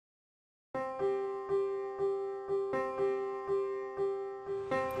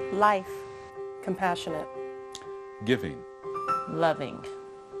Life. Compassionate. Giving. Loving.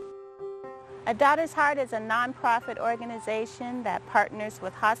 A Daughter's Heart is a nonprofit organization that partners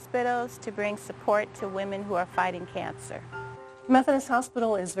with hospitals to bring support to women who are fighting cancer. Methodist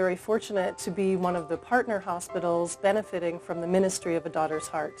Hospital is very fortunate to be one of the partner hospitals benefiting from the ministry of A Daughter's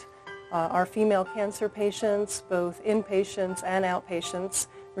Heart. Our female cancer patients, both inpatients and outpatients,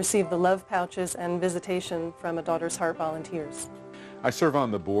 receive the love pouches and visitation from A Daughter's Heart volunteers. I serve on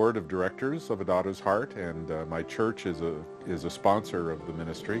the board of directors of A Daughter's Heart, and my church is a sponsor of the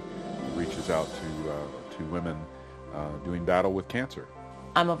ministry. It reaches out to women doing battle with cancer.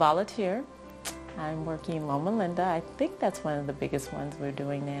 I'm a volunteer. I'm working in Loma Linda. I think that's one of the biggest ones we're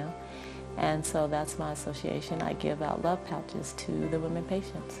doing now. And so that's my association. I give out love pouches to the women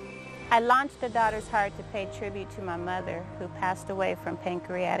patients. I launched A Daughter's Heart to pay tribute to my mother, who passed away from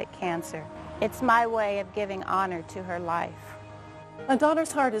pancreatic cancer. It's my way of giving honor to her life. A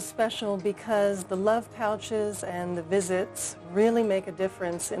Daughter's Heart is special because the love pouches and the visits really make a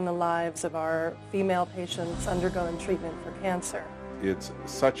difference in the lives of our female patients undergoing treatment for cancer. It's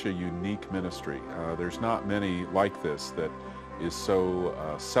such a unique ministry. There's not many like this that is so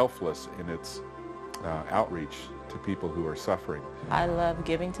selfless in its outreach to people who are suffering. I love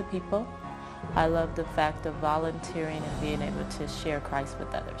giving to people. I love the fact of volunteering and being able to share Christ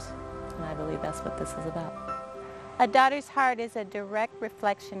with others. And I believe that's what this is about. A Daughter's Heart is a direct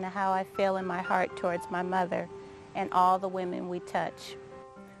reflection of how I feel in my heart towards my mother and all the women we touch.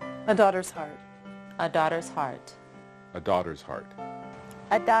 A Daughter's Heart. A Daughter's Heart. A Daughter's Heart.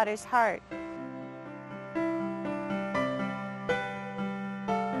 A Daughter's Heart.